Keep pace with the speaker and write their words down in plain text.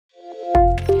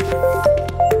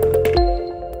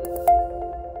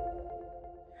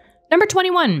Number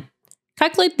 21,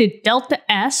 calculate the delta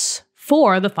S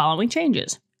for the following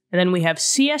changes. And then we have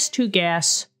CS2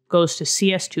 gas goes to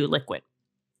CS2 liquid.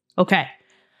 Okay,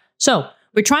 so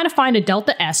we're trying to find a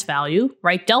delta S value,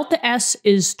 right? Delta S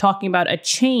is talking about a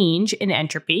change in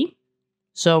entropy.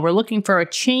 So we're looking for a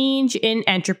change in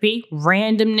entropy,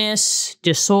 randomness,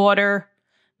 disorder.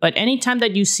 But anytime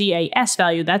that you see a S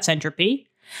value, that's entropy.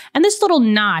 And this little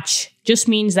notch just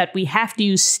means that we have to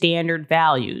use standard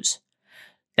values.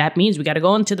 That means we got to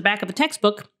go into the back of the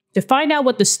textbook to find out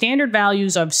what the standard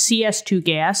values of CS2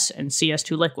 gas and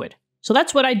CS2 liquid. So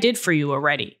that's what I did for you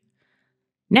already.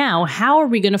 Now, how are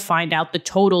we going to find out the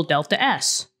total delta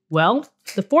S? Well,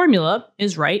 the formula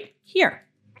is right here.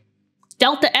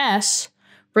 Delta S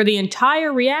for the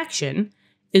entire reaction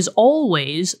is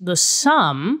always the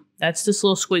sum, that's this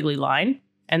little squiggly line,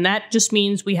 and that just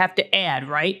means we have to add,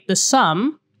 right? The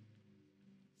sum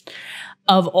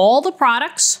of all the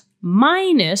products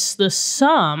minus the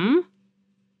sum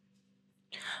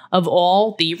of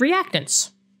all the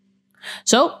reactants.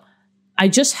 So I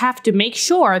just have to make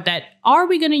sure that, are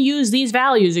we going to use these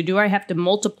values, or do I have to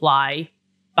multiply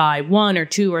by 1 or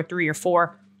 2 or 3 or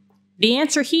 4? The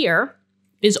answer here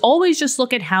is always just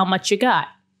look at how much you got.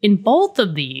 In both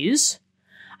of these,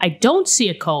 I don't see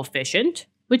a coefficient,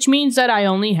 which means that I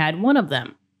only had one of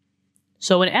them.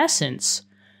 So in essence,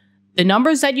 the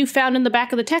numbers that you found in the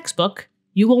back of the textbook,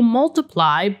 you will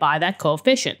multiply by that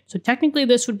coefficient. So technically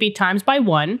this would be times by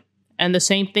 1, and the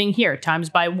same thing here, times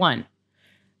by 1.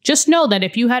 Just know that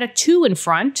if you had a 2 in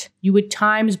front, you would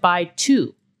times by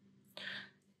 2.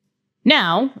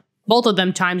 Now, both of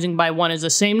them timesing by 1 is the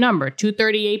same number,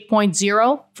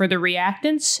 238.0 for the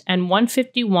reactants and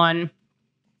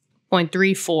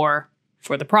 151.34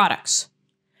 for the products.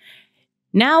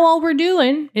 Now all we're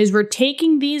doing is we're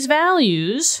taking these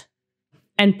values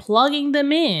and plugging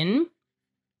them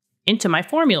into my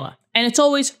formula. And it's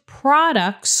always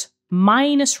products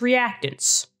minus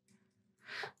reactants.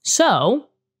 So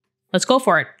let's go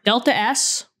for it. Delta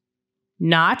S,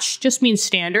 notch, just means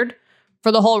standard.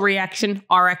 For the whole reaction,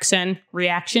 RXN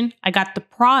reaction, I got the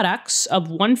products of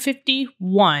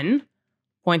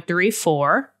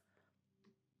 151.34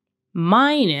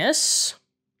 minus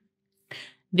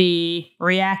the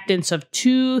reactants of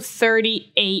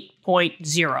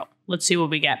 238.0. Let's see what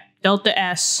we get. Delta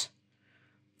S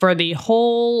for the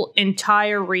whole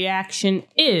entire reaction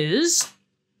is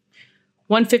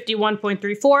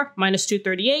 151.34 minus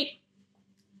 238.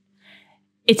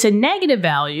 It's a negative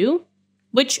value,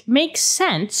 which makes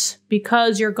sense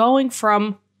because you're going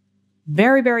from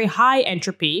very, very high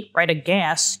entropy, right, a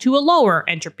gas, to a lower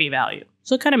entropy value.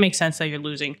 So it kind of makes sense that you're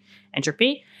losing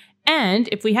entropy. And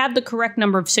if we have the correct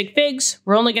number of sig figs,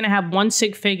 we're only going to have one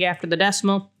sig fig after the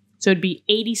decimal. So it'd be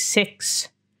 86,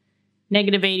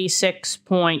 negative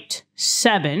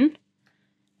 86.7.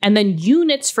 And then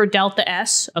units for delta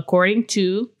S, according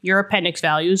to your appendix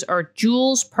values, are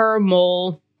joules per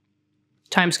mole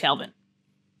times Kelvin.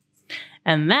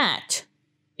 And that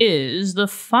is the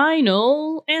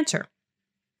final answer.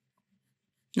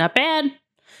 Not bad.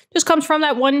 Just comes from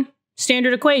that one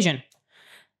standard equation.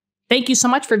 Thank you so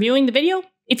much for viewing the video.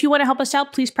 If you want to help us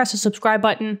out, please press the subscribe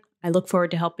button. I look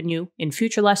forward to helping you in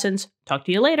future lessons. Talk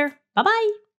to you later.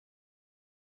 Bye-bye.